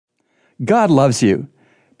God loves you.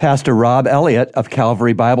 Pastor Rob Elliott of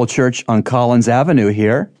Calvary Bible Church on Collins Avenue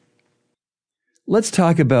here. Let's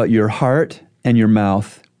talk about your heart and your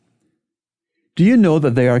mouth. Do you know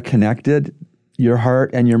that they are connected, your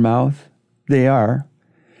heart and your mouth? They are.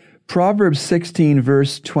 Proverbs 16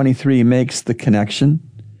 verse 23 makes the connection.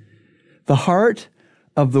 The heart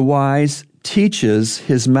of the wise teaches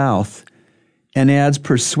his mouth and adds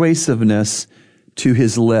persuasiveness to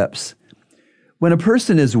his lips. When a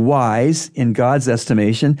person is wise in God's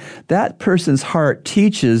estimation, that person's heart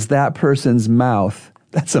teaches that person's mouth.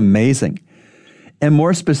 That's amazing. And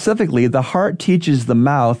more specifically, the heart teaches the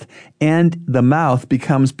mouth, and the mouth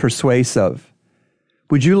becomes persuasive.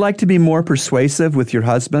 Would you like to be more persuasive with your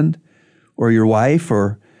husband or your wife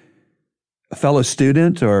or a fellow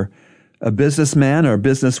student or a businessman or a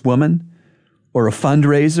businesswoman or a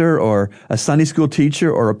fundraiser or a Sunday school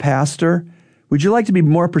teacher or a pastor? Would you like to be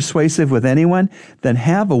more persuasive with anyone? Then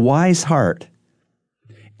have a wise heart.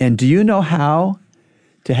 And do you know how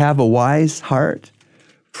to have a wise heart?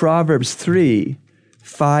 Proverbs 3,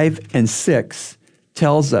 5, and 6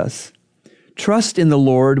 tells us, "Trust in the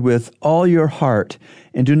Lord with all your heart,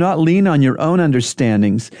 and do not lean on your own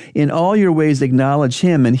understandings. In all your ways acknowledge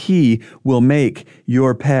him, and he will make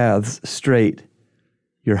your paths straight."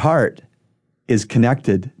 Your heart is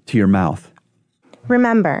connected to your mouth.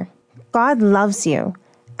 Remember, God loves you,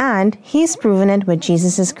 and he's proven it with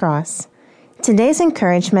Jesus' cross. Today's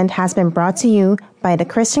encouragement has been brought to you by the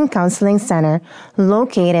Christian Counseling Center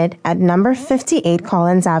located at number 58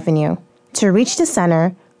 Collins Avenue. To reach the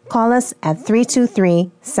center, call us at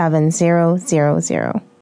 323-7000.